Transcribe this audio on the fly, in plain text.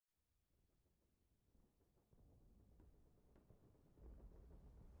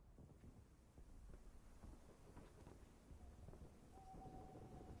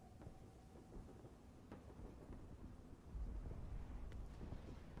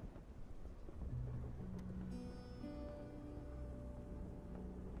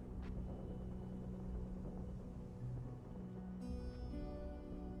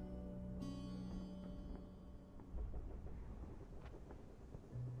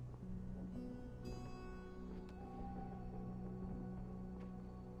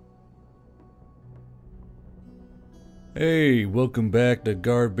Hey, welcome back to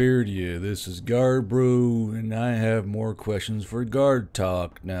Guardbeardia. This is Guardbrew, and I have more questions for Guard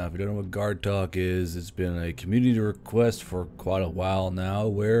Talk. Now, if you don't know what Guard Talk is, it's been a community request for quite a while now,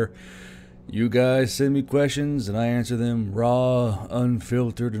 where you guys send me questions and I answer them raw,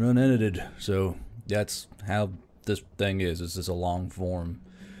 unfiltered, and unedited. So that's how this thing is. It's just a long form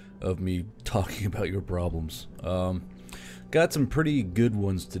of me talking about your problems. Got some pretty good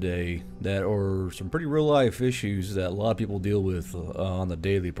ones today that are some pretty real life issues that a lot of people deal with on the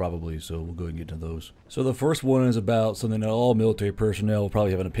daily probably, so we'll go ahead and get into those. So the first one is about something that all military personnel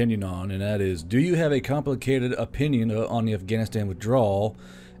probably have an opinion on, and that is, do you have a complicated opinion on the Afghanistan withdrawal?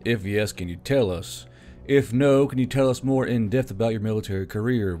 If yes, can you tell us? If no, can you tell us more in depth about your military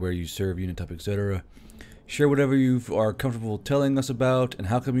career, where you serve, unit type, etc.? Share whatever you are comfortable telling us about, and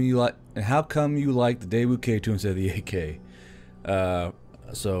how come you like the Daewoo K2 instead of the AK?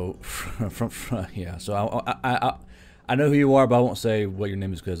 So I know who you are, but I won't say what your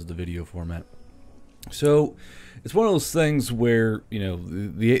name is because of the video format. So it's one of those things where, you know,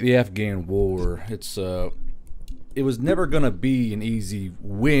 the Afghan war, it was never gonna be an easy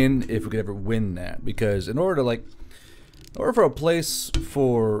win if we could ever win that, because in order for a place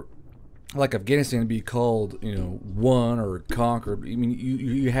for like Afghanistan to be called, you know, won or conquered, I mean,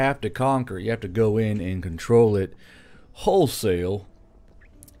 you have to conquer, you have to go in and control it wholesale,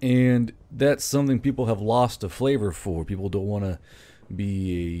 and that's something people have lost a flavor for. People don't want to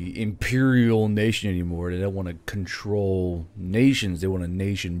be a imperial nation anymore. They don't want to control nations. They want a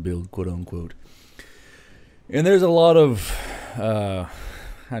nation build, quote unquote. And there's a lot of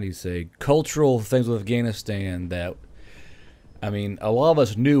how do you say, cultural things with Afghanistan that, I mean, a lot of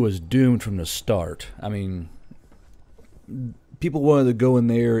us knew was doomed from the start. I mean, people wanted to go in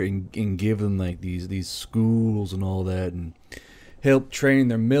there and give them like these schools and all that and help train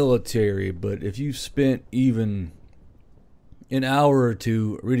their military, but if you spent even an hour or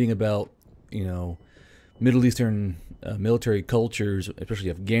two reading about, you know, Middle Eastern military cultures,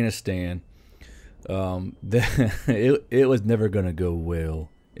 especially Afghanistan, it was never going to go well.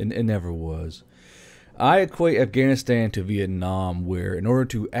 It never was. I equate Afghanistan to Vietnam, where in order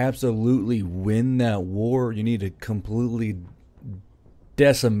to absolutely win that war, you need to completely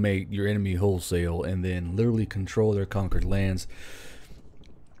decimate your enemy wholesale and then literally control their conquered lands.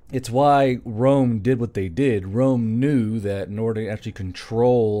 It's why Rome did what they did. Rome knew that in order to actually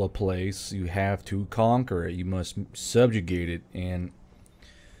control a place, you have to conquer it. You must subjugate it. And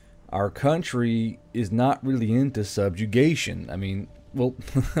our country is not really into subjugation. I mean, well,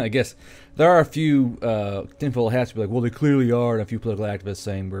 I guess there are a few tinfoil hats to be like, well, they clearly are, and a few political activists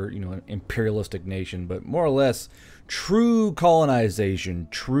saying we're, you know, an imperialistic nation, but more or less, true colonization,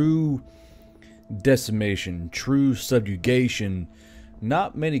 true decimation, true subjugation,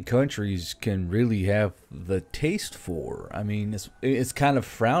 not many countries can really have the taste for. I mean, it's kind of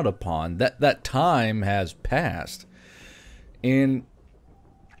frowned upon. That time has passed, and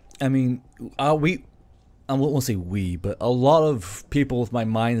I mean, I won't say we, but a lot of people with my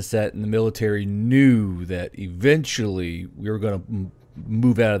mindset in the military knew that eventually we were going to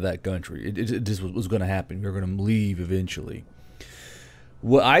move out of that country. It just was going to happen. We were going to leave eventually.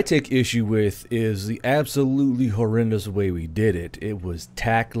 What I take issue with is the absolutely horrendous way we did it. It was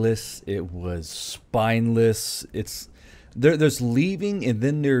tactless. It was spineless. There's leaving, and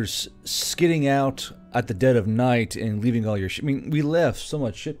then there's skidding out at the dead of night and leaving all your shit. I mean, we left so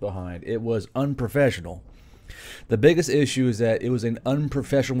much shit behind. It was unprofessional. The biggest issue is that it was an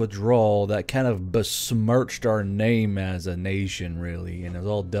unprofessional withdrawal that kind of besmirched our name as a nation, really, and it was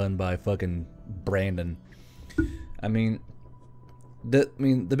all done by fucking Brandon. I mean, the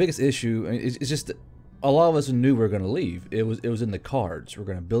biggest issue is just that a lot of us knew we were going to leave. It was in the cards. We're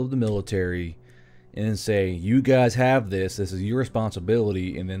going to build the military, and then say, you guys have this. This is your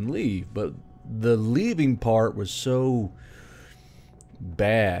responsibility, and then leave. But the leaving part was so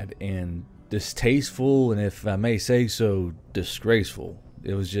bad and distasteful, and if I may say so, disgraceful.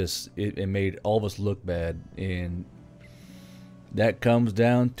 It was just, it made all of us look bad, and that comes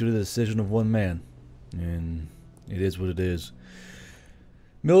down to the decision of one man, and it is what it is.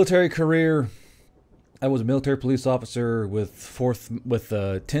 Military career: I was a military police officer with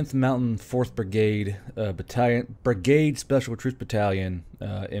 10th Mountain 4th Brigade Brigade Special Troops Battalion,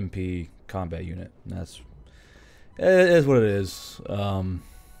 MP combat unit. It is what it is.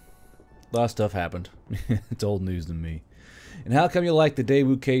 A lot of stuff happened. It's old news to me. And how come you like the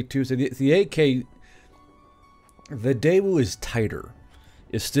Daewoo K2? So the AK, the Daewoo is tighter.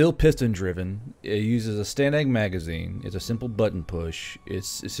 It's still piston driven. It uses a Stanag magazine. It's a simple button push.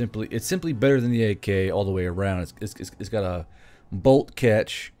 It's simply better than the AK all the way around. It's got a bolt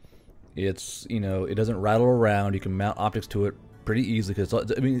catch It's, it doesn't rattle around. You can mount optics to it pretty easily because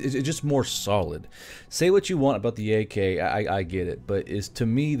it's just more solid. Say what you want about the AK, I get it, but to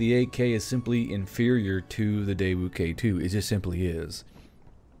me the AK is simply inferior to the Daewoo K2. It just simply is.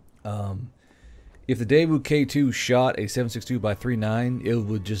 If the Daewoo K2 shot a 7.62 by 3.9, it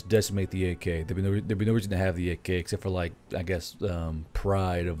would just decimate the AK. There'd be no reason to have the AK except for, like, I guess,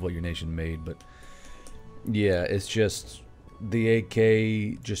 pride of what your nation made. But yeah, it's just the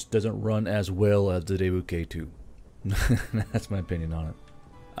AK just doesn't run as well as the Daewoo K2. That's my opinion on it.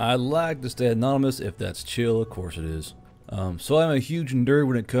 I like to stay anonymous if that's chill. Of course it is. So I'm a huge nerd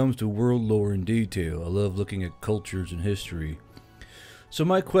when it comes to world lore and detail. I love looking at cultures and history. So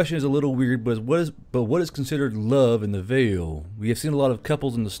my question is a little weird, but what is considered love in the Veil? We have seen a lot of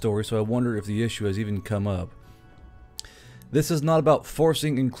couples in the story, so I wonder if the issue has even come up. This is not about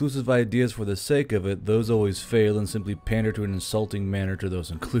forcing inclusive ideas for the sake of it. Those always fail and simply pander to an insulting manner to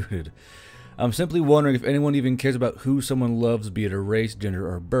those included. I'm simply wondering if anyone even cares about who someone loves, be it a race, gender,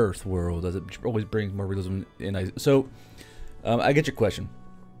 or birth world, as it always brings more realism in. So, I get your question.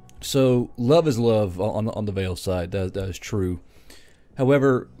 So, love is love on the Veil side. That is true.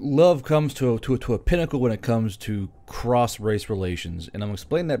 However, love comes to a pinnacle when it comes to cross-race relations, and I'm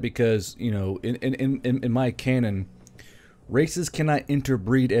explaining that because, in my canon, races cannot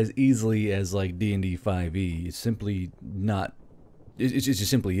interbreed as easily as like D&D 5e. It's simply not. It just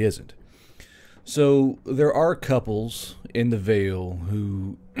simply isn't. So there are couples in the Veil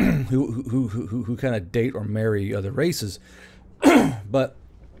who who kind of date or marry other races, but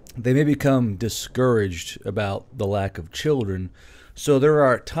they may become discouraged about the lack of children. So there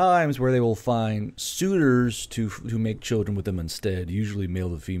are times where they will find suitors to make children with them instead, usually male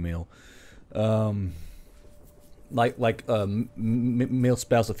to female, like male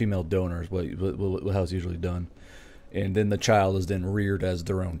spouse to female donor is how it's usually done, and then the child is then reared as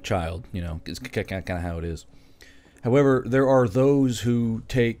their own child. It's kind of how it is. However, there are those who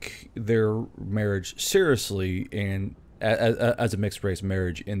take their marriage seriously and as a mixed race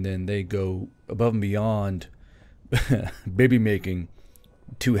marriage, and then they go above and beyond baby making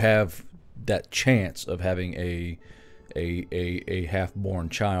to have that chance of having a half-born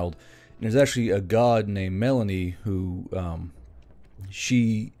child. And there's actually a god named Melanie who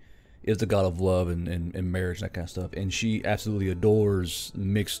she is the god of love and marriage and that kind of stuff, and she absolutely adores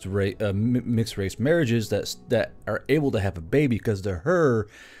mixed race marriages that are able to have a baby, because to her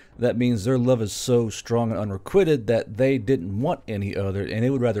that means their love is so strong and unrequited that they didn't want any other, and they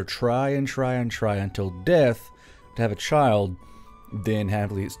would rather try and try and try until death to have a child than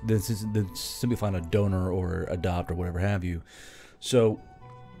simply find a donor or adopt or whatever have you. So,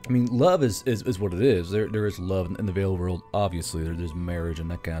 I mean, love is what it is. There is love in the Veil world. Obviously, there's marriage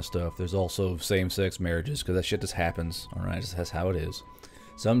and that kind of stuff. There's also same-sex marriages, because that shit just happens. All right, that's how it is.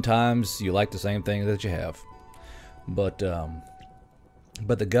 Sometimes you like the same thing that you have, but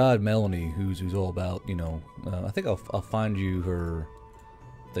the god Melanie, who's all about, I think I'll find you her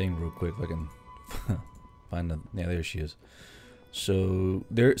thing real quick if I can. Yeah, there she is. So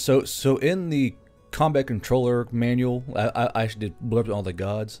in the combat controller manual, I actually did blurb on all the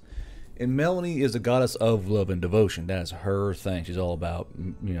gods, and Melanie is the goddess of love and devotion. That is her thing. She's all about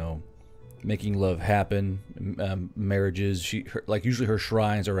making love happen, marriages. Usually her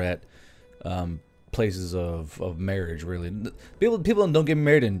shrines are at places of marriage. Really, people don't get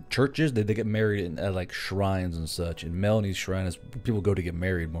married in churches. They get married at like shrines and such. And Melanie's shrine is people go to get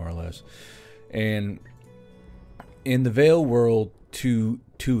married, more or less. And in the Veil world, to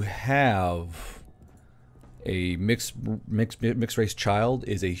have a mixed race child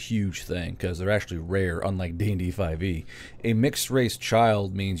is a huge thing, because they're actually rare, unlike D&D 5e. A mixed race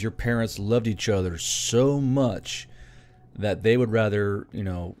child means your parents loved each other so much that they would rather,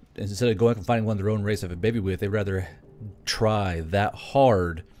 instead of going and finding one of their own race to have a baby with, they'd rather try that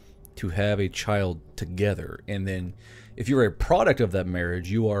hard to have a child together. And then if you're a product of that marriage,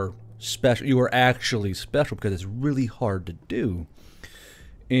 you are special. You are actually special, because it's really hard to do.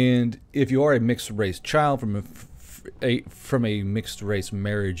 And if you are a mixed race child from a mixed race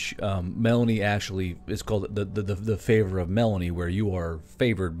marriage, Melanie actually is called the favor of Melanie, where you are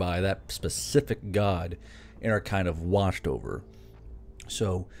favored by that specific god and are kind of watched over.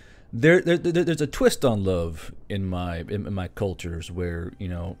 So there's a twist on love in my cultures, where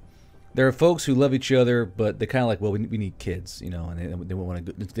there are folks who love each other, but they kind of like, well, we need kids, and they want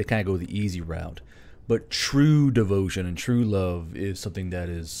to. They kind of go the easy route. But true devotion and true love is something that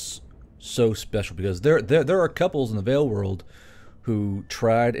is so special, because there are couples in the Veil world who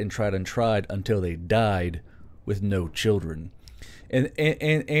tried and tried and tried until they died with no children, and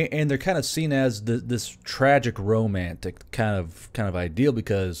they're kind of seen as this tragic romantic kind of ideal,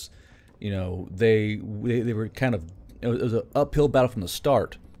 because You know, they were kind of, it was an uphill battle from the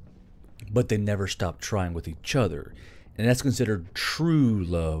start, but they never stopped trying with each other. And that's considered true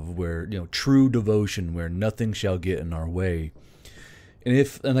love, where, you know, true devotion, where nothing shall get in our way. And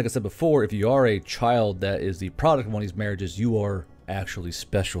like I said before, if you are a child that is the product of one of these marriages, you are actually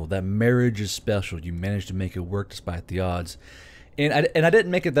special. That marriage is special. You managed to make it work despite the odds. And I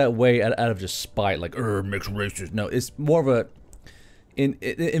didn't make it that way out of just spite, like, mixed races. No, it's more of a,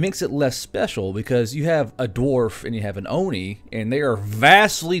 it makes it less special because you have a dwarf and you have an oni, and they are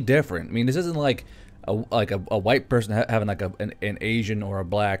vastly different. I mean, this isn't like a white person having like an Asian or a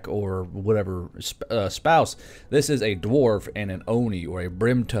black or whatever spouse. This is a dwarf and an oni, or a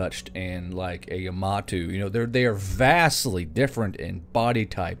brim touched and like a Yamato. You know, they are vastly different in body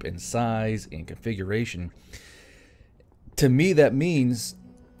type and size and configuration. To me, that means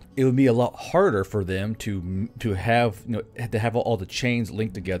it would be a lot harder for them to have, you know, to have all the chains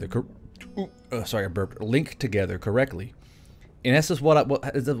linked together. Sorry, I burped. Linked together correctly. And that's just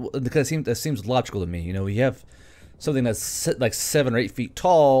because that seems logical to me. You know, you have something that's like 7 or 8 feet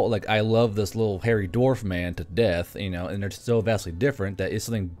tall. Like, I love this little hairy dwarf man to death. You know, and they're so vastly different that it's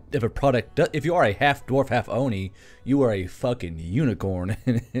something. If a product, if you are a half dwarf, half oni, you are a fucking unicorn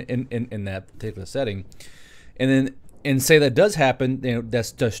in that particular setting. And say that does happen. You know,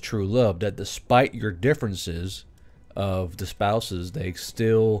 that's just true love. That despite your differences of the spouses, they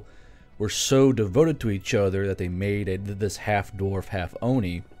still were so devoted to each other that they made this half dwarf, half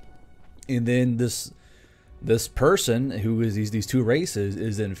oni. And then this person who is these two races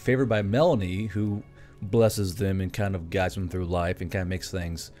is then favored by Melanie, who blesses them and kind of guides them through life and kind of makes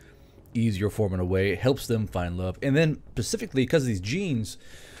things easier for them in a way. It helps them find love. And then specifically because of these genes,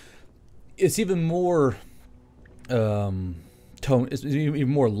 it's even more it's even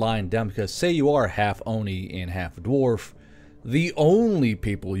more lined down, because say you are half oni and half dwarf, the only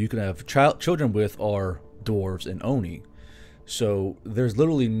people you can have children with are dwarves and oni. So there's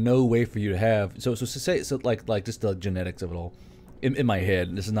literally no way for you to have, like just the genetics of it all in my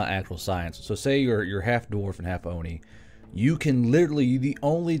head. This is not actual science. So say you're half dwarf and half oni, you can literally, the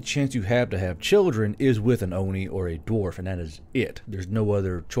only chance you have to have children is with an oni or a dwarf, and that is it. There's no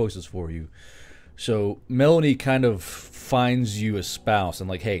other choices for you. So Melanie kind of finds you a spouse and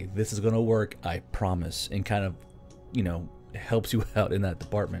like, hey, this is gonna work, I promise, and kind of, you know, helps you out in that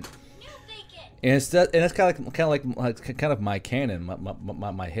department. And that's kind of my canon,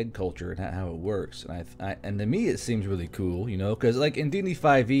 my head culture and how it works. And to me, it seems really cool, you know, because like in D&D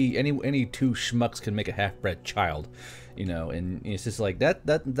 5e, any two schmucks can make a half-bred child, you know, and it's just like that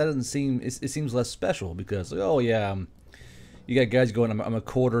doesn't seem, it seems less special because, like, oh yeah. You got guys going, I'm a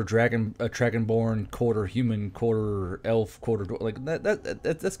quarter dragonborn, quarter human, quarter elf, quarter like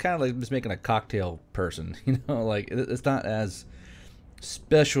that's kind of like just making a cocktail person, you know, like it's not as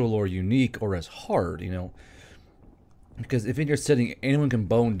special or unique or as hard, you know, because if in your setting anyone can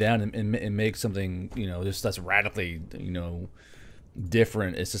bone down and make something, you know, just that's radically, you know,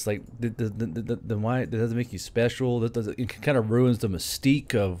 different. It's just like the why that doesn't make you special. It kind of ruins the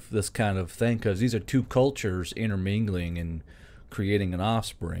mystique of this kind of thing, because these are two cultures intermingling and creating an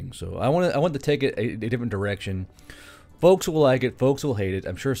offspring. So I want to take it a different direction. Folks will like it, folks will hate it.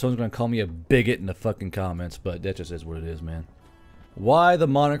 I'm sure someone's gonna call me a bigot in the fucking comments, but that just is what it is, man. Why the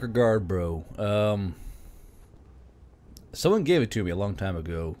moniker Guard Bro? Someone gave it to me a long time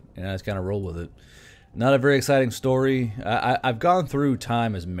ago, and I just kind of roll with it. Not a very exciting story. I've gone through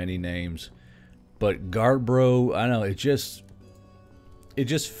time as many names, but Guard Bro, I don't know, it just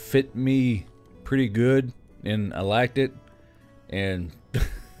fit me pretty good, and I liked it, and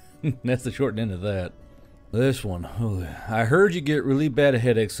that's the short end of that. This one, I heard you get really bad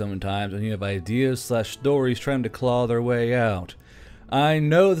headaches sometimes, and you have ideas/stories trying to claw their way out. I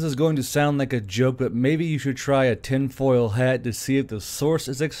know this is going to sound like a joke, but maybe you should try a tinfoil hat to see if the source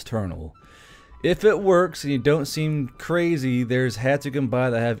is external. If it works and you don't seem crazy, there's hats you can buy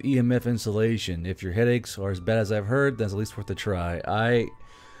that have EMF insulation. If your headaches are as bad as I've heard, then it's at least worth a try.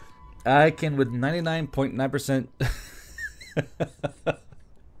 I can with 99.9%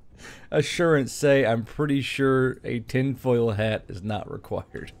 assurance say I'm pretty sure a tinfoil hat is not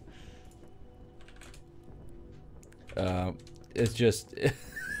required. It's just,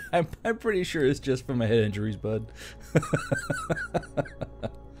 I'm pretty sure it's just for my head injuries, bud.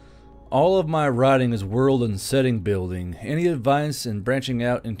 All of my writing is world and setting building. Any advice in branching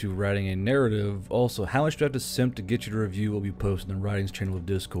out into writing a narrative? Also, how much do I have to simp to get you to review will be posted in the writings channel of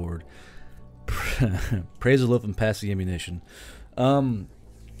Discord. Praise the love and pass the ammunition. I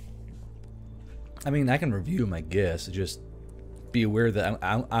mean, I can review them, I guess. Just be aware that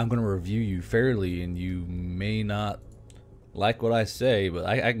I'm going to review you fairly, and you may not like what I say, but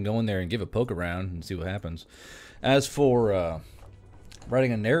I can go in there and give a poke around and see what happens. As for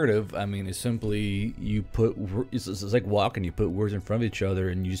writing a narrative, I mean, it's simply it's like walking. You put words in front of each other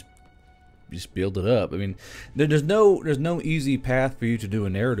and you just build it up. I mean, there's no easy path for you to do a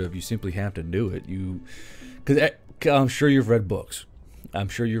narrative. You simply have to do it. Because I'm sure you've read books. I'm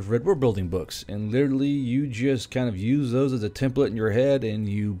sure you've read world building books, and literally you just kind of use those as a template in your head, and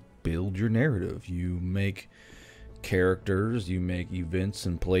you build your narrative. You make characters, you make events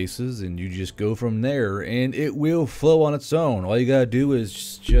and places, and you just go from there, and it will flow on its own. All you gotta do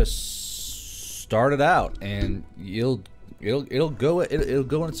is just start it out, and it'll go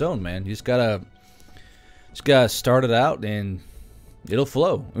on its own, man. You just gotta start it out, and it'll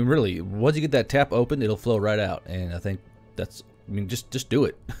flow. I mean, really, once you get that tap open, it'll flow right out. And I think I mean, just do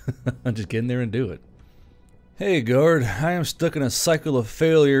it. Just get in there and do it. Hey, guard, I am stuck in a cycle of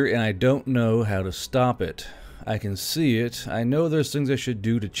failure, and I don't know how to stop it. I can see it. I know there's things I should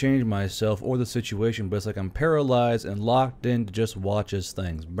do to change myself or the situation, but it's like I'm paralyzed and locked in to just watch as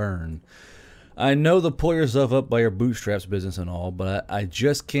things burn. I know the pull yourself up by your bootstraps business and all, but I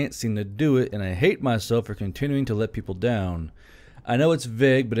just can't seem to do it, and I hate myself for continuing to let people down. I know it's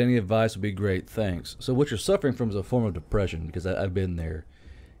vague, but any advice would be great, thanks. So what you're suffering from is a form of depression, because I've been there.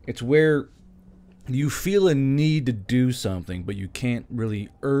 It's where you feel a need to do something, but you can't really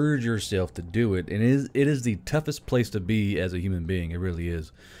urge yourself to do it. And it is the toughest place to be as a human being. It really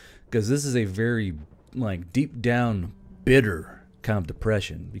is. Because this is a very, like, deep down, bitter kind of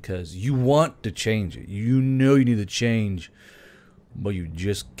depression. Because you want to change it. You know you need to change, but you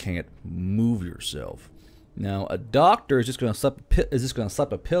just can't move yourself. Now, a doctor is just going to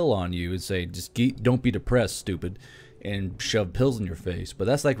slap a pill on you and say, don't be depressed, stupid, and shove pills in your face. But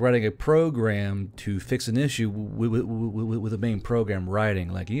that's like writing a program to fix an issue with the main program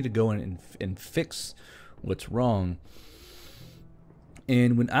writing. Like, you need to go in and fix what's wrong.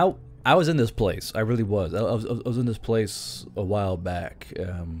 And when I was in this place, I really was. I was in this place a while back.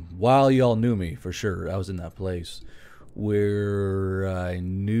 While y'all knew me, for sure, I was in that place where I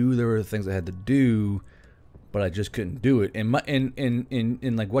knew there were things I had to do, but I just couldn't do it. And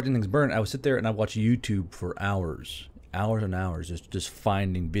like watching things burn, I would sit there and I'd watch YouTube for hours and hours, just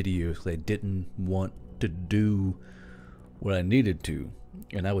finding videos because I didn't want to do what I needed to.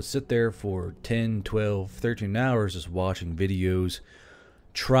 And I would sit there for 10, 12, 13 hours just watching videos,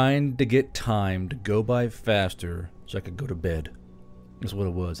 trying to get time to go by faster so I could go to bed. That's what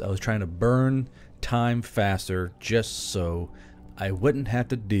it was. I was trying to burn time faster just so I wouldn't have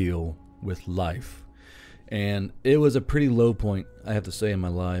to deal with life. And it was a pretty low point, I have to say, in my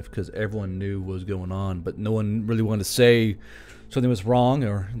life, because everyone knew what was going on, but no one really wanted to say something was wrong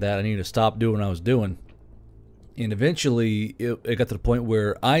or that I needed to stop doing what I was doing. And eventually, it got to the point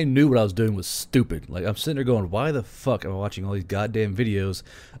where I knew what I was doing was stupid. Like, I'm sitting there going, why the fuck am I watching all these goddamn videos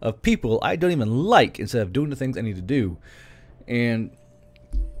of people I don't even like instead of doing the things I need to do? And,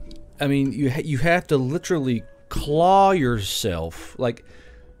 I mean, you have to literally claw yourself, like,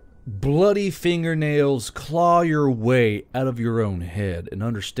 bloody fingernails, claw your way out of your own head and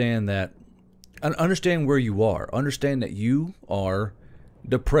understand where you are. Understand that you are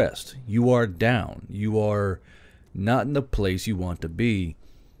depressed. You are down. You are not in the place you want to be.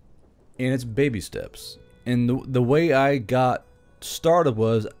 And it's baby steps. And the way I got started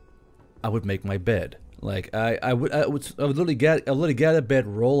was I would make my bed. Like I would literally get out of bed,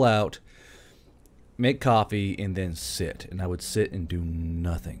 roll out, make coffee, and then sit. And I would sit and do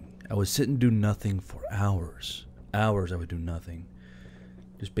nothing. I would sit and do nothing for hours. Hours I would do nothing.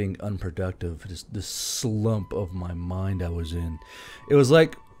 Just being unproductive. Just this slump of my mind I was in. It was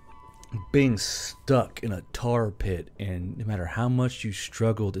like being stuck in a tar pit, and no matter how much you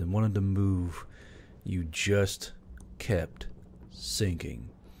struggled and wanted to move, you just kept sinking.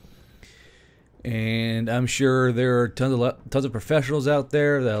 And I'm sure there are tons of professionals out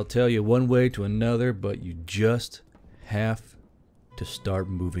there that'll tell you one way to another, but you just have to start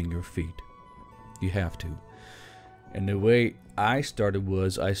moving your feet. You have to. And the way I started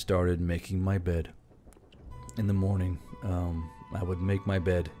was I started making my bed in the morning. I would make my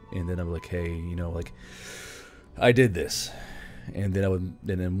bed, and then I was like, hey, you know, like, I did this. And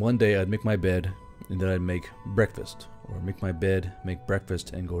then one day I'd make my bed, and then I'd make breakfast, or make my bed, make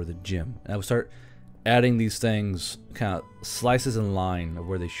breakfast, and go to the gym. And I would start adding these things, kind of slices in line of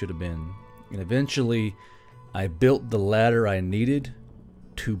where they should have been. And eventually I built the ladder I needed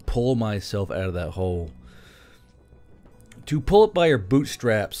to pull myself out of that hole. To pull it by your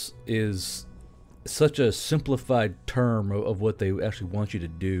bootstraps is such a simplified term of what they actually want you to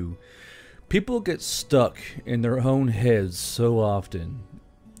do. People get stuck in their own heads so often,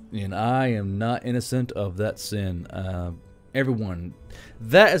 and I am not innocent of that sin. Everyone.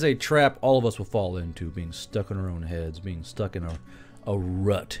 That is a trap all of us will fall into, being stuck in our own heads, being stuck in a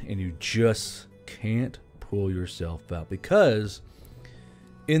rut, and you just can't pull yourself out, because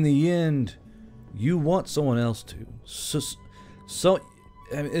in the end you want someone else to. So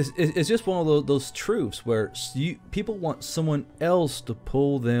I mean, it's just one of those truths where people want someone else to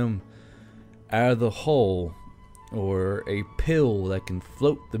pull them out of the hole, or a pill that can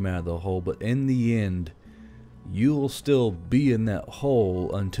float them out of the hole, but in the end you will still be in that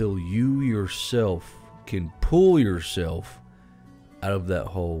hole until you yourself can pull yourself out of that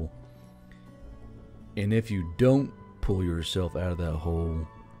hole. And if you don't pull yourself out of that hole,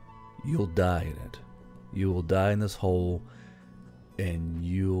 you'll die in it. You will die in this hole, and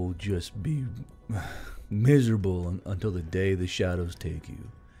you'll just be miserable until the day the shadows take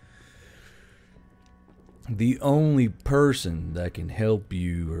you. The only person that can help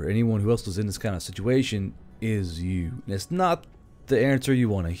you, or anyone who else is in this kind of situation, is you. And it's not the answer you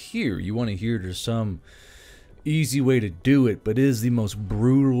want to hear. You want to hear there's some easy way to do it, but it is the most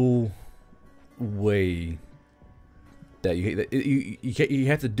brutal way that you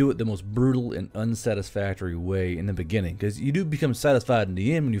have to do it the most brutal and unsatisfactory way in the beginning, because you do become satisfied in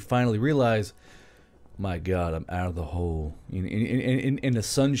the end when you finally realize, my God, I'm out of the hole, and the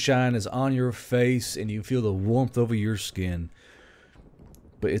sunshine is on your face and you feel the warmth over your skin.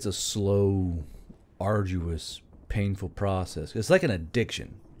 But it's a slow, arduous, painful process. It's like an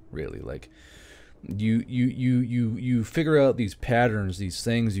addiction, really. Like you figure out these patterns, these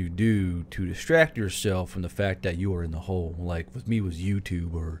things you do to distract yourself from the fact that you are in the hole. Like with me, it was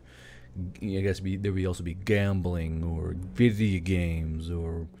YouTube, or I guess there would also be gambling, or video games,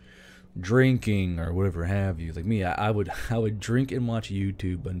 or drinking, or whatever have you. Like me, I would drink and watch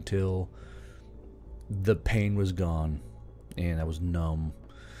YouTube until the pain was gone and I was numb.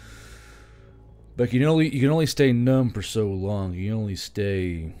 But you can only stay numb for so long. You can only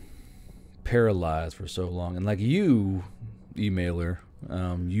stay paralyzed for so long. And like you, emailer,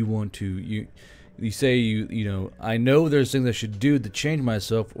 you say you know, I know there's things I should do to change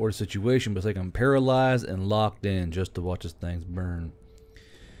myself or the situation, but it's like I'm paralyzed and locked in just to watch this thing burn.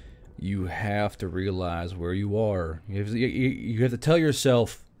 You have to realize where you are. You have to tell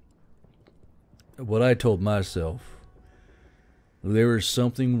yourself what I told myself. There is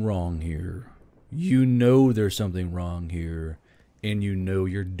something wrong here. You know there's something wrong here, and you know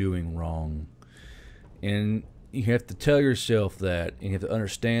you're doing wrong. And you have to tell yourself that, and you have to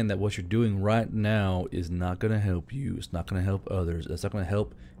understand that what you're doing right now is not going to help you. It's not going to help others. It's not going to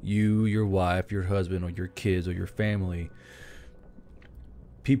help you, your wife, your husband, or your kids, or your family.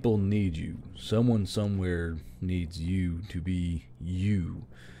 People need you. Someone somewhere needs you to be you.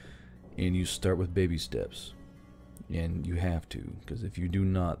 And you start with baby steps. And you have to, because if you do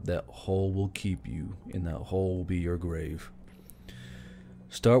not, that hole will keep you, and that hole will be your grave.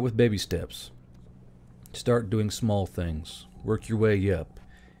 Start with baby steps. Start doing small things. Work your way up.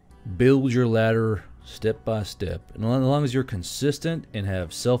 Build your ladder step by step. And as long as you're consistent and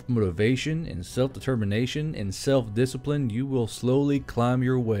have self-motivation and self-determination and self-discipline, you will slowly climb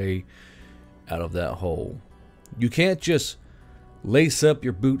your way out of that hole. You can't just lace up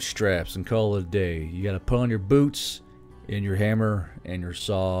your bootstraps and call it a day. You got to put on your boots and your hammer and your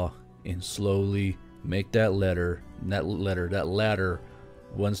saw and slowly make that ladder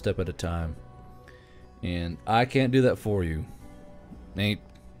one step at a time. And I can't do that for you.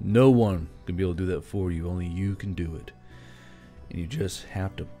 No one can be able to do that for you. Only you can do it. And you just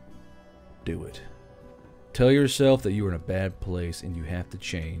have to do it. Tell yourself that you are in a bad place and you have to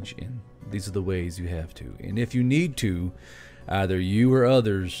change. And these are the ways you have to. And if you need to, either you or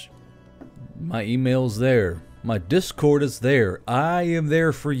others, my email's there. My Discord is there. I am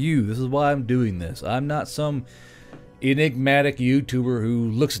there for you. This is why I'm doing this. I'm not some enigmatic YouTuber who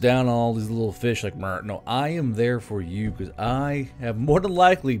looks down on all these little fish like, no, I am there for you, because I have more than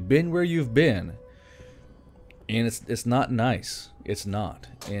likely been where you've been. And it's not nice. It's not.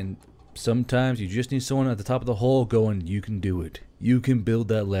 And sometimes you just need someone at the top of the hole going, you can do it. You can build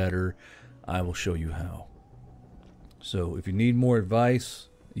that ladder. I will show you how. So if you need more advice,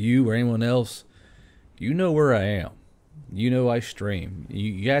 you or anyone else, you know where I am. You know I stream.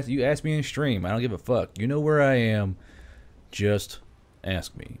 You ask me in stream. I don't give a fuck. You know where I am. Just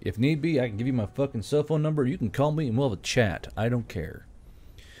ask me. If need be, I can give you my fucking cell phone number. You can call me and we'll have a chat. I don't care.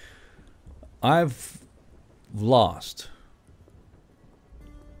 I've lost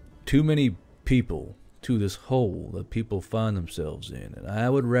too many people to this hole that people find themselves in. And I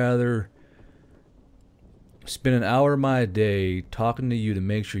would rather spend an hour of my day talking to you to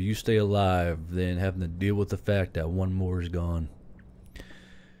make sure you stay alive than having to deal with the fact that one more is gone.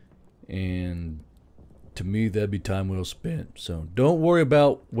 And to me, that'd be time well spent. So don't worry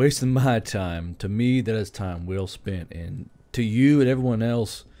about wasting my time. To me, that is time well spent. And to you and everyone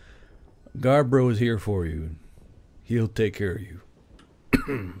else, Garbro is here for you. He'll take care of you.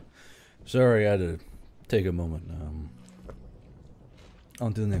 Sorry, I had to take a moment.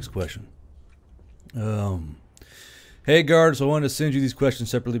 On to the next question. Hey, guards, I wanted to send you these questions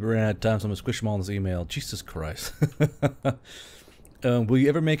separately, but ran out of time, so I'm going to squish them all in this email. Jesus Christ. Will you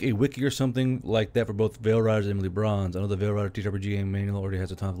ever make a wiki or something like that for both Veil Riders and Emily Bronze? I know the Veil Rider TTRPG game manual already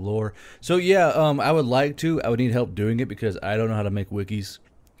has a ton of lore. So yeah, I would like to. I would need help doing it because I don't know how to make wikis.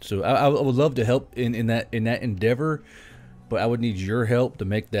 So I would love to help in that endeavor, but I would need your help to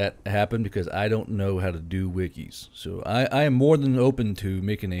make that happen because I don't know how to do wikis. So I am more than open to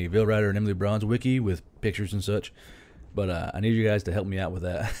making a Veil Rider and Emily Bronze wiki with pictures and such, but I need you guys to help me out with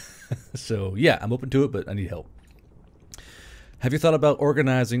that. So yeah, I'm open to it, but I need help. Have you thought about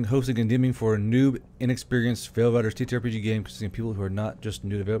organizing, hosting, and DMing for a noob, inexperienced Veil Riders TTRPG game consisting of people who are not just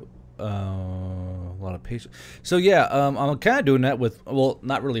new to Veil? A lot of patience. So yeah, I'm kind of doing that with, well,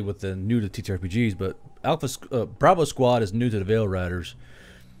 not really with the new to TTRPGs, but Bravo Squad is new to the Veil Riders,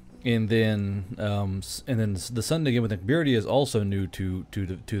 and then the Sunday game with Nickbeardy is also new to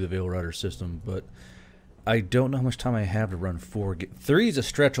the Veil Rider system. But I don't know how much time I have to run 4. 3 is a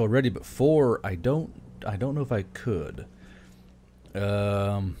stretch already, but 4 I don't know if I could.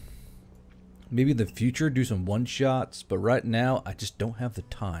 Maybe in the future do some one-shots, but right now I just don't have the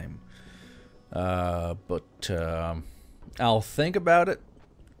time. But I'll think about it.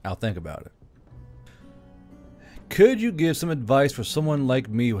 Could you give some advice for someone like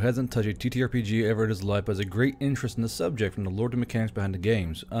me who hasn't touched a TTRPG ever in his life but has a great interest in the subject from the lore to mechanics behind the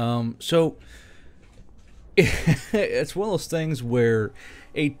games? So it's one of those things where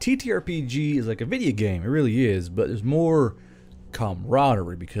a TTRPG is like a video game. It really is, but there's more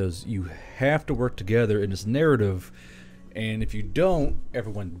camaraderie because you have to work together in this narrative, and if you don't,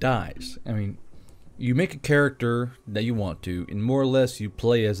 everyone dies. I mean, you make a character that you want to, and more or less you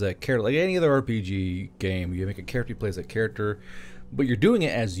play as that character. Like any other RPG game, you make a character, you play as that character, but you're doing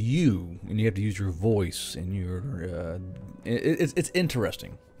it as you, and you have to use your voice, and it's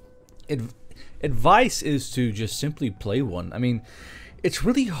interesting. Advice is to just simply play one. I mean, it's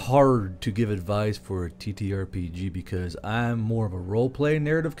really hard to give advice for a TTRPG because I'm more of a role-play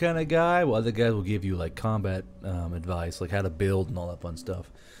narrative kind of guy, while other guys will give you like combat advice, like how to build and all that fun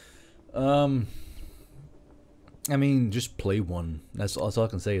stuff. I mean, just play one. That's all I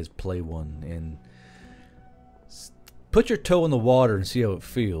can say is play one and put your toe in the water and see how it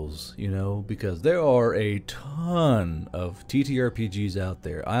feels, you know, because there are a ton of TTRPGs out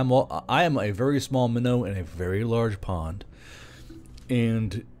there. I am a very small minnow in a very large pond.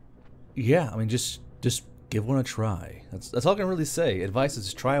 And yeah, I mean, just give one a try. That's all I can really say. Advice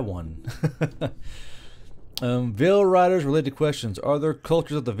is try one. Veil Riders related questions. Are there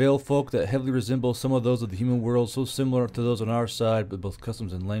cultures of the Veil folk that heavily resemble some of those of the human world, so similar to those on our side, but both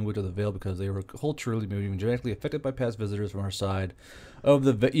customs and language of the Veil because they were culturally, maybe even genetically affected by past visitors from our side of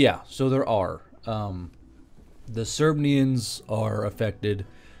the Veil? Yeah, so there are. The Serbnians are affected.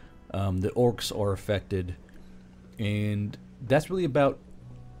 The Orcs are affected. And that's really about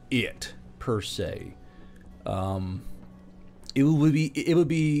it, per se. It would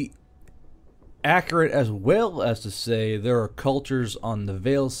be accurate as well as to say there are cultures on the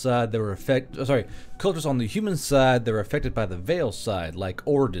Veil side that were cultures on the human side that were affected by the Veil side, like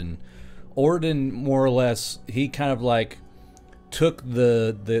Orden. Orden, more or less, he kind of like took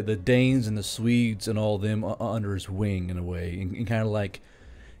the Danes and the Swedes and all of them under his wing in a way, and kind of like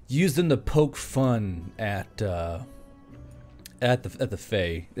used them to poke fun at the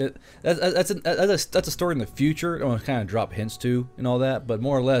Fae. That's a story in the future. I want to kind of drop hints to and all that, but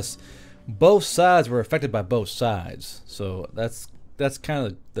more or less, both sides were affected by both sides. So that's kind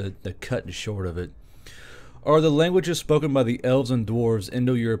of the cut and short of it. Are the languages spoken by the elves and dwarves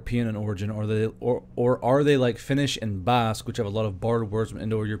Indo-European in origin, or are they like Finnish and Basque, which have a lot of borrowed words from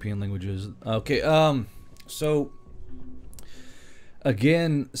Indo-European languages? Okay, so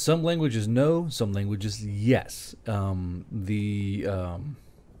again, some languages no, some languages yes. The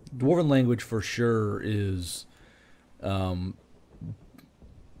Dwarven language for sure is,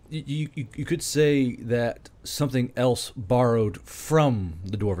 you could say that something else borrowed from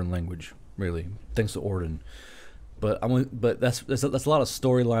the Dwarven language, really, thanks to Orden. But that's a lot of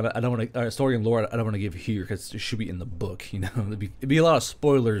storyline. I don't want to story and lore. I don't want to give here because it should be in the book. You know, it'd be a lot of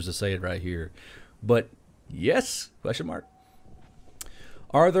spoilers to say it right here. But yes? Question mark.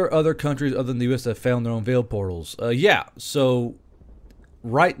 Are there other countries other than the U.S. that found their own Veil portals? Yeah. So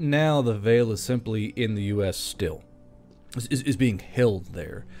right now the Veil is simply in the U.S. still. Is being held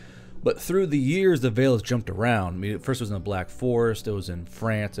there. But through the years, the veil has jumped around. I mean, first it was in the Black Forest, it was in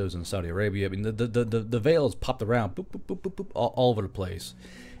France, it was in Saudi Arabia. I mean, the veil has popped around, boop, boop, boop, boop, boop, all over the place.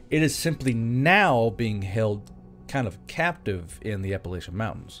 It is simply now being held kind of captive in the Appalachian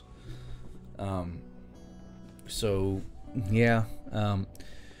Mountains. So, yeah.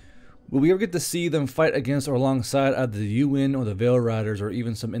 Will we ever get to see them fight against or alongside either the UN or the Veil Riders or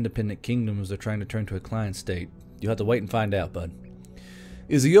even some independent kingdoms they're trying to turn to a client state? You'll have to wait and find out, bud.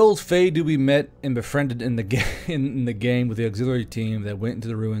 Is the old Fae to be met and befriended in the in the game with the auxiliary team that went into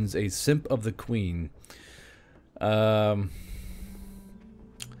the ruins a simp of the Queen? So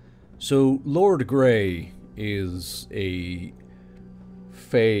Lord Grey is a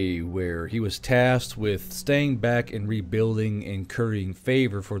Fae where he was tasked with staying back and rebuilding and currying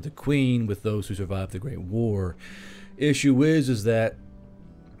favor for the Queen with those who survived the Great War. Issue is that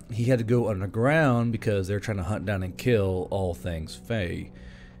he had to go underground because they're trying to hunt down and kill all things Fae.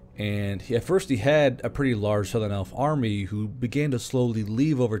 And at first he had a pretty large Southern Elf army who began to slowly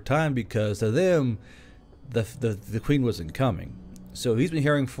leave over time because to them the Queen wasn't coming. So he's been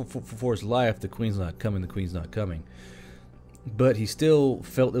hearing for his life, the Queen's not coming, the Queen's not coming. But he still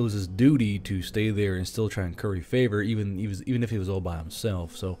felt it was his duty to stay there and still try and curry favor, even if he was all by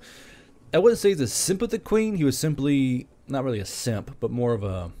himself. So I wouldn't say he's a simp with the Queen. He was simply not really a simp, but more of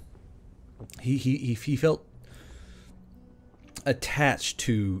a he felt attached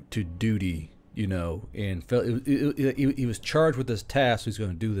to duty, you know, and felt he was charged with this task. So he's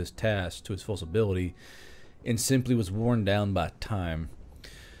going to do this task to his full ability, and simply was worn down by time.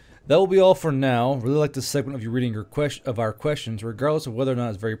 That will be all for now. Really like this segment of you reading our questions, regardless of whether or not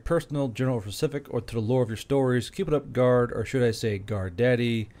it's very personal, general, or specific, or to the lore of your stories. Keep it up, guard, or should I say guard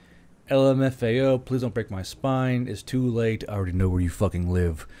daddy. LMFAO, please don't break my spine. It's too late. I already know where you fucking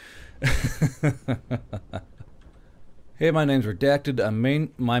live. Hey, my name's Redacted.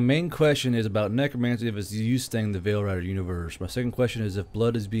 My main question is about necromancy, if it's used thing in the Veil Rider universe. My second question is if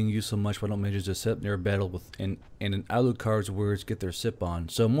blood is being used so much, why don't mages just sit near a battle with and in Alucard's words, get their sip on?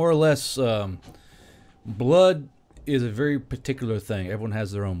 So more or less, blood is a very particular thing. Everyone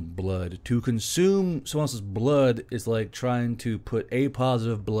has their own blood. To consume someone else's blood is like trying to put A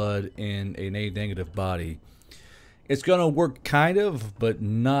positive blood in an A negative body. It's gonna work kind of, but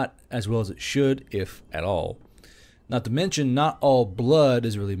not as well as it should, if at all. Not to mention, not all blood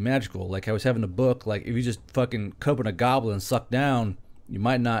is really magical. Like I was having a book, like if you just fucking open a goblin and suck down, you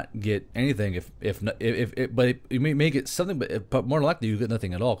might not get anything. But you may get something, but more likely you get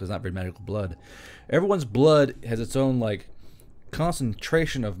nothing at all because it's not very magical blood. Everyone's blood has its own like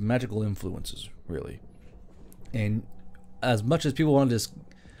concentration of magical influences, really. And as much as people want to just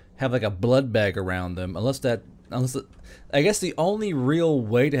have like a blood bag around them, I guess the only real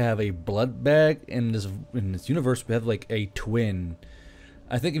way to have a blood bag in this universe would have like a twin.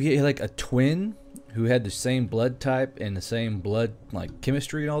 I think if you had like a twin who had the same blood type and the same blood like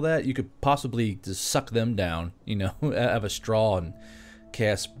chemistry and all that, you could possibly just suck them down, you know, have a straw and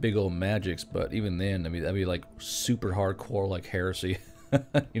cast big old magics. But even then, I mean, that'd be like super hardcore, like heresy.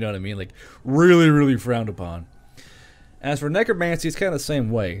 You know what I mean? Like really, really frowned upon. As for necromancy, it's kind of the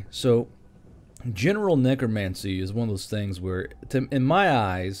same way. So general necromancy is one of those things where, in my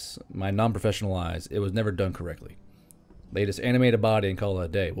eyes, my non-professional eyes, it was never done correctly. They just animate a body and call it a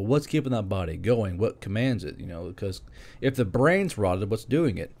day. Well, what's keeping that body going? What commands it? You know, because if the brain's rotted, what's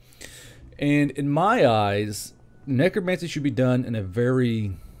doing it? And in my eyes, necromancy should be done in a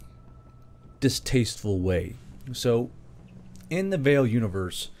very distasteful way. So, in the Veil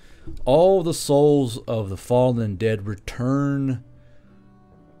universe, all the souls of the fallen and dead return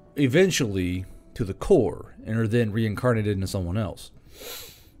eventually to the core and are then reincarnated into someone else.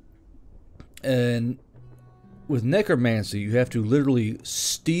 And with necromancy, you have to literally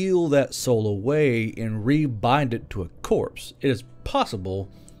steal that soul away and rebind it to a corpse. It is possible,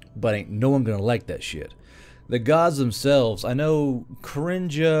 but ain't no one gonna like that shit. The gods themselves, I know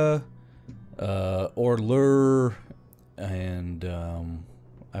Corinja, Orlur, and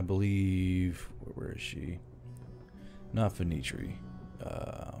I believe, where is she? Not Finitri.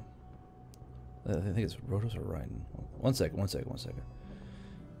 I think it's Rhodos or Ryan. One second.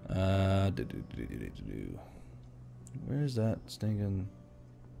 Where's that stinking?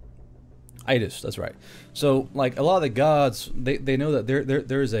 Itis, that's right. So, like a lot of the gods, they know that there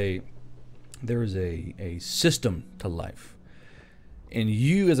is a system to life, and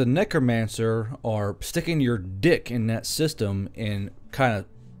you as a necromancer are sticking your dick in that system and kind of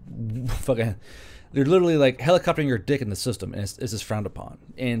fucking. They're literally like helicoptering your dick in the system, and it's just frowned upon.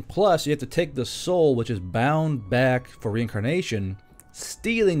 And plus, you have to take the soul, which is bound back for reincarnation,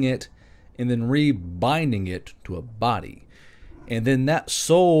 stealing it, and then rebinding it to a body. And then that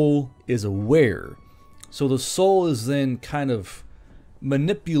soul is aware. So the soul is then kind of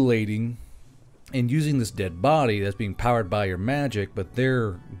manipulating and using this dead body that's being powered by your magic, but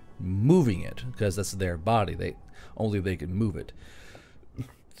they're moving it because that's their body. Only they can move it.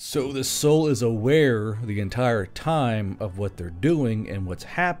 So the soul is aware the entire time of what they're doing and what's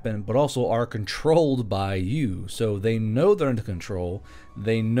happened, but also are controlled by you. So they know they're under control,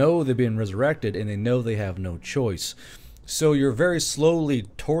 they know they're being resurrected, and they know they have no choice. So you're very slowly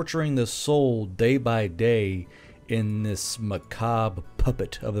torturing the soul day by day in this macabre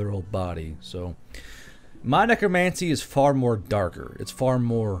puppet of their old body. So my necromancy is far more darker. It's far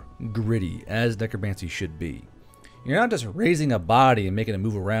more gritty, as necromancy should be. You're not just raising a body and making it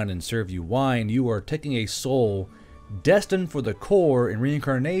move around and serve you wine. You are taking a soul destined for the core in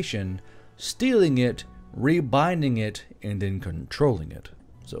reincarnation, stealing it, rebinding it, and then controlling it.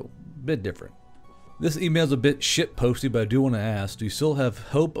 So, a bit different. This email's a bit shitposty, but I do want to ask, do you still have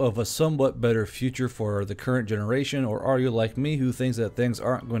hope of a somewhat better future for the current generation, or are you like me who thinks that things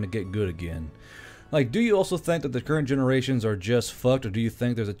aren't going to get good again? Like, do you also think that the current generations are just fucked, or do you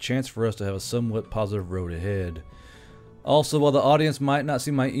think there's a chance for us to have a somewhat positive road ahead? Also, while the audience might not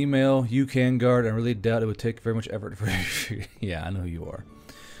see my email, you can guard. I really doubt it would take very much effort for you. Yeah, I know who you are.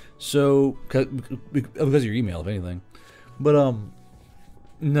 So, because of your email, if anything. But,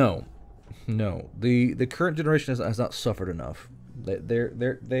 no. The current generation has not suffered enough.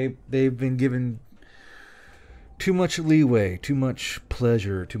 They've been given too much leeway, too much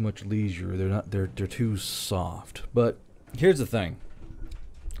pleasure, too much leisure. They're too soft. But here's the thing.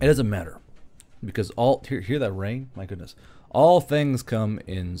 It doesn't matter. Because hear that rain? My goodness. All things come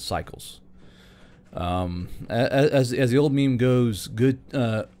in cycles. As the old meme goes,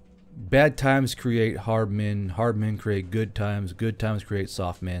 bad times create hard men create good times create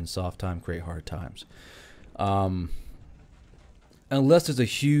soft men times create hard times. Unless there's a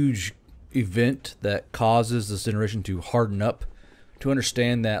huge event that causes this generation to harden up, to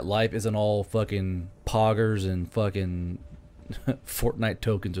understand that life isn't all fucking poggers and fucking Fortnite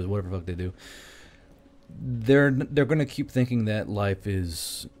tokens or whatever the fuck they do. They're gonna keep thinking that life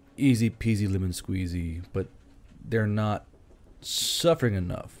is easy peasy lemon squeezy, but they're not suffering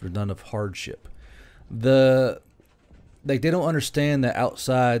enough. There's not enough hardship. They don't understand that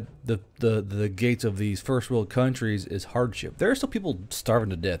outside the gates of these first world countries is hardship. There are still people starving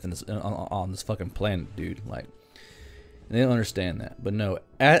to death on this fucking planet, dude. Like, and they don't understand that. But no,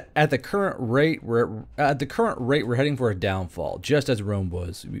 at the current rate we're heading for a downfall, just as Rome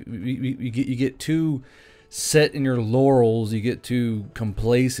was. You get too set in your laurels, you get too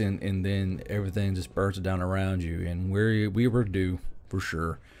complacent, and then everything just burns down around you. And we were due for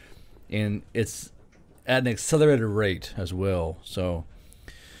sure, and it's at an accelerated rate as well. So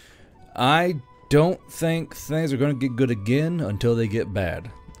I don't think things are going to get good again until they get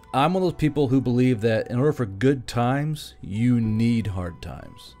bad. I'm one of those people who believe that in order for good times, you need hard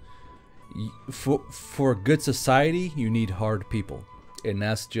times. For a good society, you need hard people. And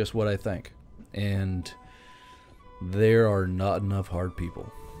that's just what I think. And there are not enough hard people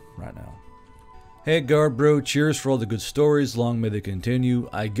right now. Hey guard bro, cheers for all the good stories, long may they continue.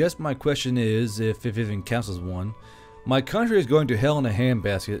 I guess my question is, if it even counts as one, my country is going to hell in a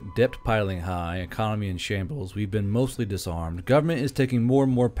handbasket, debt piling high, economy in shambles, we've been mostly disarmed, government is taking more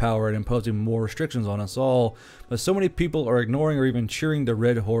and more power and imposing more restrictions on us all, but so many people are ignoring or even cheering the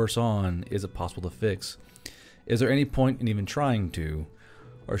red horse on. Is it possible to fix? Is there any point in even trying to?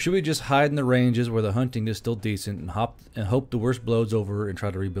 Or should we just hide in the ranges where the hunting is still decent and hope the worst blows over and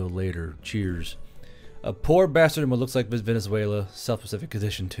try to rebuild later? Cheers. A poor bastard in what looks like Venezuela, South Pacific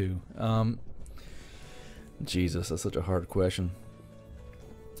Edition 2. Jesus, that's such a hard question.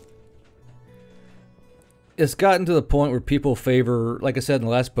 It's gotten to the point where people favor, like I said in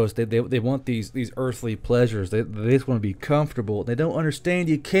the last post, they want these earthly pleasures. They just want to be comfortable. They don't understand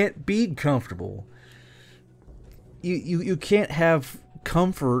you can't be comfortable. You can't have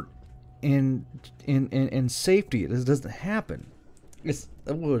comfort in safety. This doesn't happen. I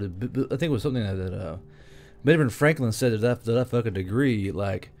think it was something that Benjamin Franklin said to that fucking degree.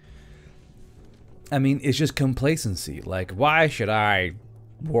 Like, I mean, it's just complacency. Like, why should I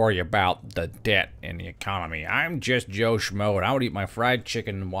worry about the debt and the economy? I'm just Joe Schmo, and I would eat my fried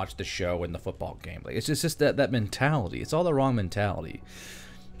chicken and watch the show and the football game. Like, it's just that mentality. It's all the wrong mentality.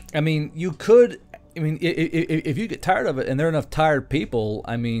 I mean, you could. I mean, if you get tired of it, and there are enough tired people,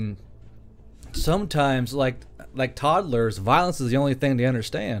 I mean, sometimes, like toddlers, violence is the only thing they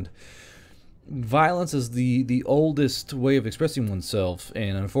understand. Violence is the oldest way of expressing oneself,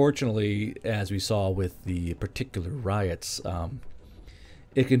 and unfortunately, as we saw with the particular riots,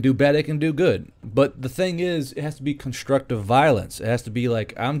 It can do bad, it can do good. But the thing is, it has to be constructive violence. It has to be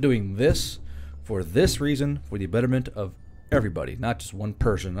like, I'm doing this for this reason, for the betterment of everybody, not just one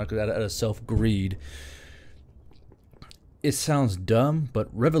person, not out of self-greed. It sounds dumb, but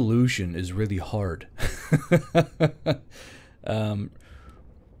revolution is really hard.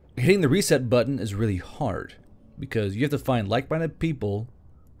 Hitting the reset button is really hard because you have to find like-minded people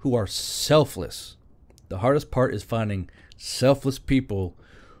who are selfless. The hardest part is finding selfless people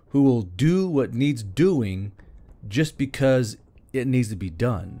who will do what needs doing just because it needs to be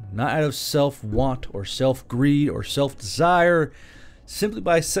done, not out of self-want or self-greed or self-desire, simply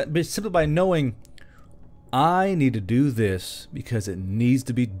by knowing I need to do this because it needs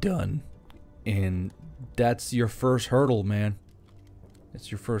to be done. And that's your first hurdle, man.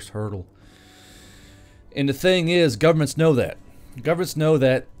 It's your first hurdle. And the thing is, governments know that. Governments know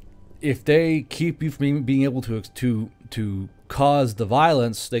that if they keep you from being able to cause the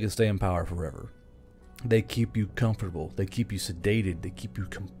violence, they can stay in power forever. They keep you comfortable. They keep you sedated. They keep you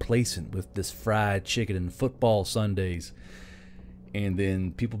complacent with this fried chicken and football Sundays. And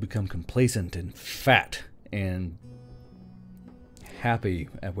then people become complacent and fat and happy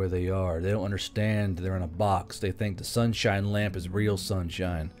at where they are. They don't understand they're in a box. They think the sunshine lamp is real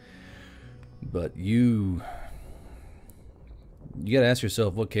sunshine. But you gotta ask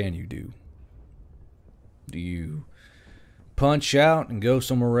yourself, what can you do? Do you punch out and go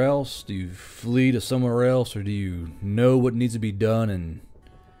somewhere else? Do you flee to somewhere else? Or do you know what needs to be done and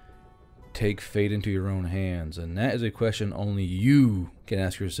take fate into your own hands? And that is a question only you can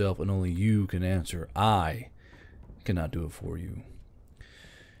ask yourself and only you can answer. I cannot do it for you.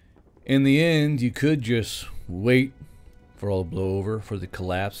 In the end, you could just wait for all to blow over, for the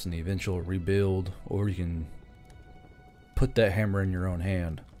collapse and the eventual rebuild, or you can put that hammer in your own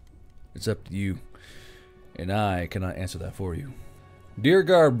hand. It's up to you, and I cannot answer that for you. Dear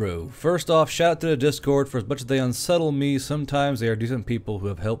Garbro, first off, shout out to the Discord. For as much as they unsettle me, sometimes they are decent people who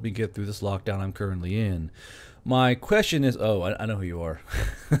have helped me get through this lockdown I'm currently in. My question is, I know who you are.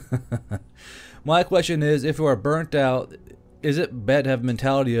 My question is, if you are burnt out, is it bad to have a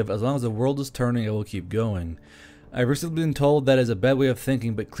mentality of, as long as the world is turning, I will keep going? I've recently been told that is a bad way of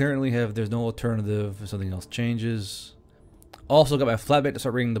thinking, but clearly there's no alternative if something else changes. Also got my flatmate to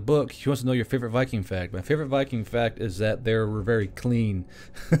start reading the book. He wants to know your favorite Viking fact. My favorite Viking fact is that they were very clean.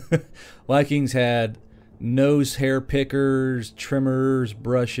 Vikings had nose hair pickers, trimmers,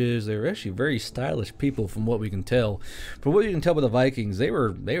 brushes. They were actually very stylish people from what we can tell. From what you can tell by the Vikings, they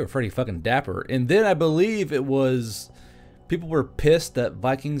were pretty fucking dapper. And then I believe it was people were pissed that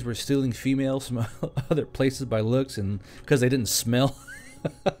Vikings were stealing females from other places by looks and because they didn't smell.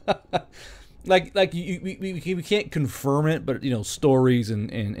 We can't confirm it, but you know, stories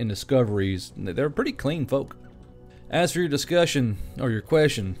and discoveries, they're pretty clean folk. As for your discussion or your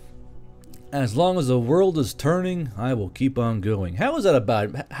question, as long as the world is turning, I will keep on going. How is that a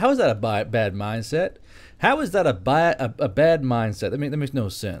bad mindset? How is that a bad mindset? That makes no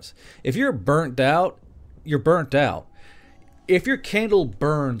sense. If you're burnt out, you're burnt out. If your candle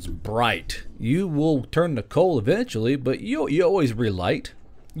burns bright, you will turn to coal eventually, but you always relight.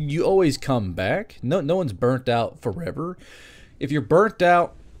 You always come back. No one's burnt out forever. If you're burnt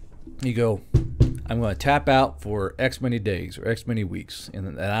out, you go, I'm going to tap out for X many days or X many weeks,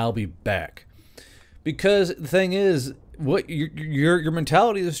 and I'll be back. Because the thing is, what your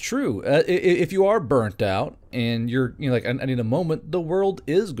mentality is true. If you are burnt out and you're like, I need a moment, the world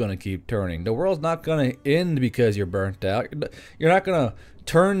is going to keep turning. The world's not going to end because you're burnt out. You're not going to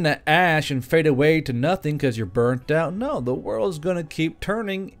turn to ash and fade away to nothing because you're burnt out. No, the world's going to keep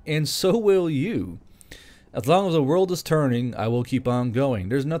turning, and so will you. As long as the world is turning, I will keep on going.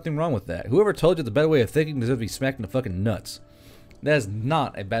 There's nothing wrong with that. Whoever told you the bad way of thinking deserves to be smacked in the fucking nuts. That is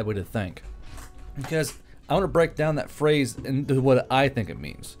not a bad way to think. Because I want to break down that phrase into what I think it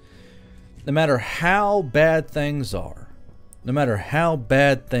means. No matter how bad things are, no matter how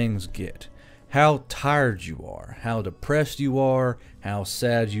bad things get, how tired you are, how depressed you are, how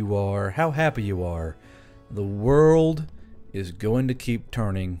sad you are, how happy you are, the world is going to keep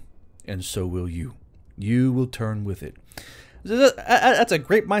turning, and so will you. You will turn with it. That's a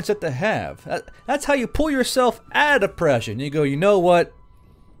great mindset to have. That's how you pull yourself out of depression. You go, you know what?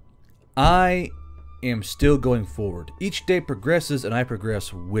 I am still going forward. Each day progresses and I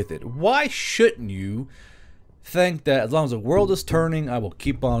progress with it. Why shouldn't you think that as long as the world is turning, I will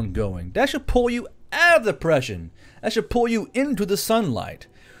keep on going? That should pull you out of depression. That should pull you into the sunlight.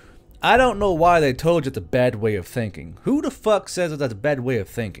 I don't know why they told you it's a bad way of thinking. Who the fuck says that that's a bad way of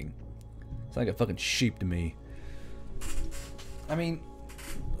thinking? It's like a fucking sheep to me. I mean,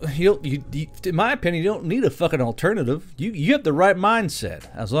 in my opinion, you don't need a fucking alternative. You have the right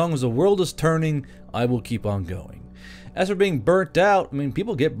mindset. As long as the world is turning, I will keep on going. As for being burnt out, I mean,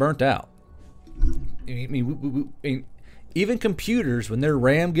 people get burnt out. I mean, even computers, when their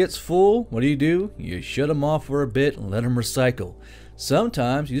RAM gets full, what do? You shut them off for a bit and let them recycle.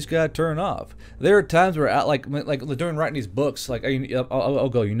 Sometimes you just gotta turn off. There are times where, like during writing these books, like I'll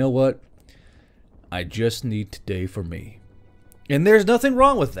go, you know what? I just need today for me. And there's nothing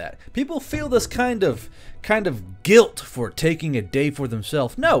wrong with that. People feel this kind of guilt for taking a day for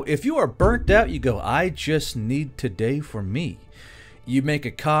themselves. No, if you are burnt out, you go, I just need today for me. You make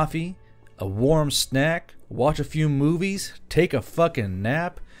a coffee, a warm snack, watch a few movies, take a fucking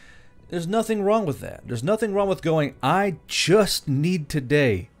nap. There's nothing wrong with that. There's nothing wrong with going, I just need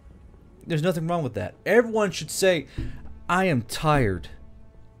today. There's nothing wrong with that. Everyone should say, I am tired.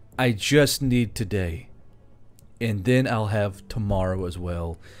 I just need today. And then I'll have tomorrow as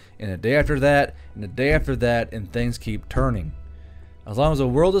well. And the day after that, and the day after that, and things keep turning. As long as the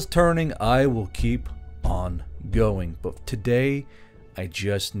world is turning, I will keep on going. But today, I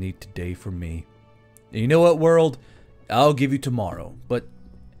just need today for me. And you know what, world? I'll give you tomorrow. But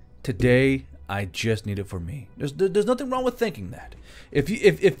today, I just need it for me. There's nothing wrong with thinking that.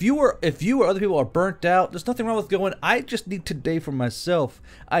 If you or other people are burnt out, there's nothing wrong with going, I just need today for myself.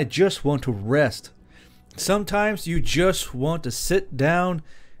 I just want to rest. Sometimes you just want to sit down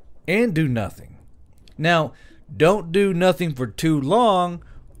and do nothing. Now, don't do nothing for too long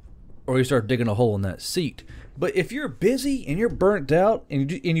or you start digging a hole in that seat. But if you're busy and you're burnt out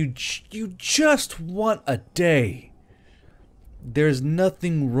and you just want a day, there's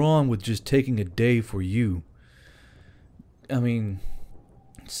nothing wrong with just taking a day for you. I mean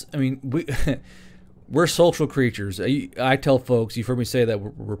we're social creatures. I tell folks, you've heard me say that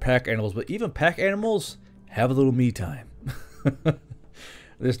we're pack animals, but even pack animals have a little me time.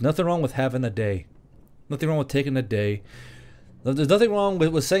 There's nothing wrong with having a day. Nothing wrong with taking a day. There's nothing wrong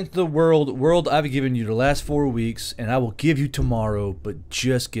with saying to the world, I've given you the last 4 weeks, and I will give you tomorrow, but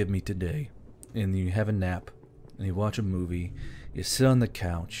just give me today. And you have a nap, and you watch a movie, you sit on the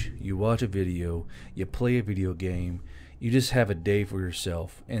couch, you watch a video, you play a video game, you just have a day for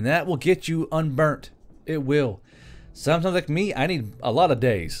yourself. And that will get you unburnt. It will. Sometimes like me, I need a lot of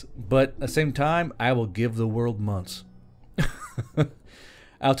days. But at the same time, I will give the world months.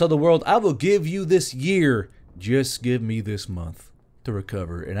 I'll tell the world, I will give you this year. Just give me this month to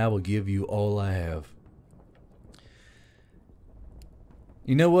recover. And I will give you all I have.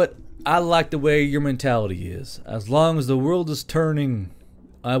 You know what? I like the way your mentality is. As long as the world is turning,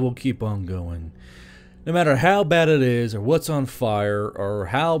 I will keep on going. No matter how bad it is, or what's on fire, or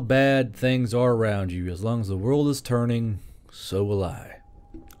how bad things are around you, as long as the world is turning, so will I.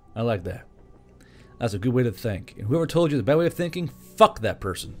 I like that. That's a good way to think. And whoever told you the bad way of thinking, fuck that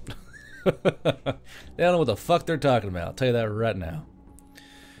person. They don't know what the fuck they're talking about. I'll tell you that right now.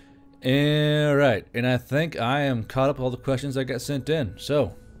 Alright, and I think I am caught up with all the questions that got sent in.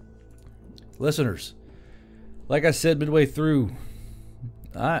 So, listeners, like I said midway through,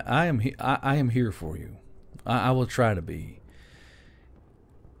 I am here for you. I will try to be.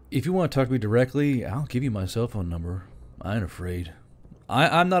 If you want to talk to me directly, I'll give you my cell phone number. I ain't afraid.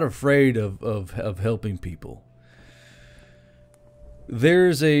 I'm not afraid of helping people.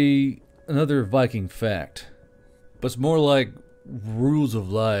 There's another Viking fact, but it's more like rules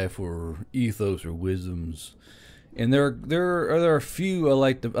of life or ethos or wisdoms. And there are a few I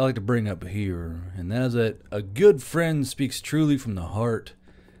like to bring up here, and that is that a good friend speaks truly from the heart.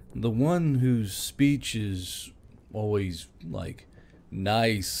 The one whose speech is always like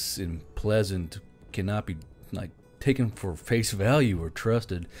nice and pleasant cannot be like taken for face value or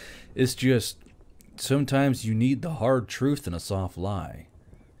trusted. It's just sometimes you need the hard truth and a soft lie.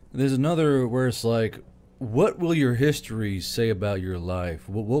 There's another where it's like, what will your history say about your life?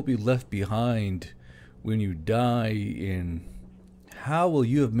 What will be left behind when you die, and how will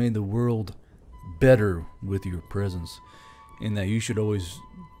you have made the world better with your presence? And that you should always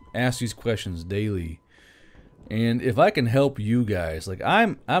ask these questions daily. And if I can help you guys, like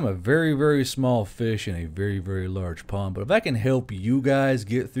I'm a very, very small fish in a very, very large pond, but if I can help you guys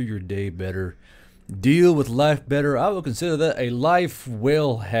get through your day better, deal with life better, I will consider that a life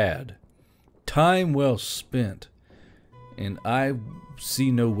well had, time well spent, and I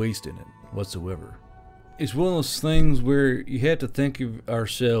see no waste in it whatsoever. It's one of those things where you have to think of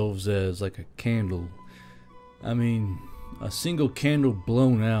ourselves as like a candle. I mean, a single candle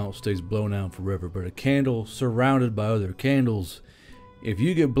blown out stays blown out forever, but a candle surrounded by other candles, if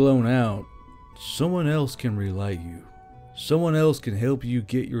you get blown out, someone else can relight you. Someone else can help you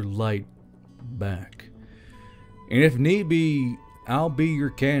get your light back. And if need be, I'll be your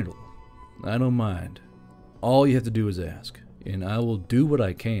candle. I don't mind. All you have to do is ask, and I will do what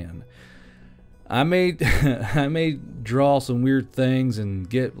I can. I may I may draw some weird things and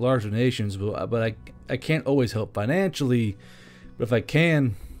get large donations, but I can't always help financially. But if I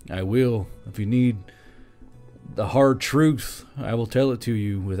can, I will. If you need the hard truth, I will tell it to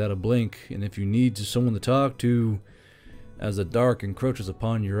you without a blink. And if you need someone to talk to as the dark encroaches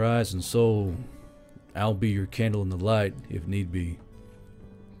upon your eyes and soul, I'll be your candle in the light if need be.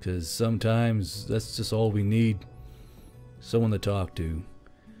 Because sometimes that's just all we need. Someone to talk to.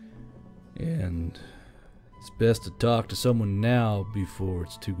 And it's best to talk to someone now before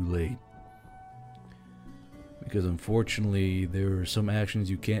it's too late. Because unfortunately, there are some actions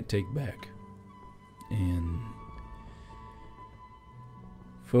you can't take back. And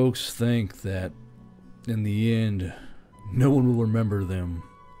folks think that in the end, no one will remember them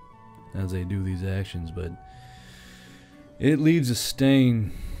as they do these actions, but it leaves a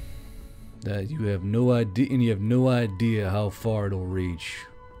stain that you have no idea, and you have no idea how far it'll reach.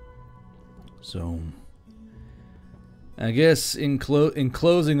 So, I guess in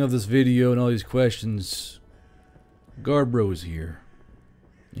closing of this video and all these questions, Garbro is here,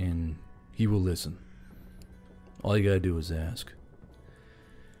 and he will listen. All you gotta do is ask.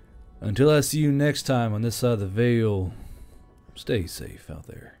 Until I see you next time on this side of the veil, stay safe out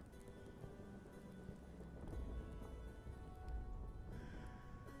there.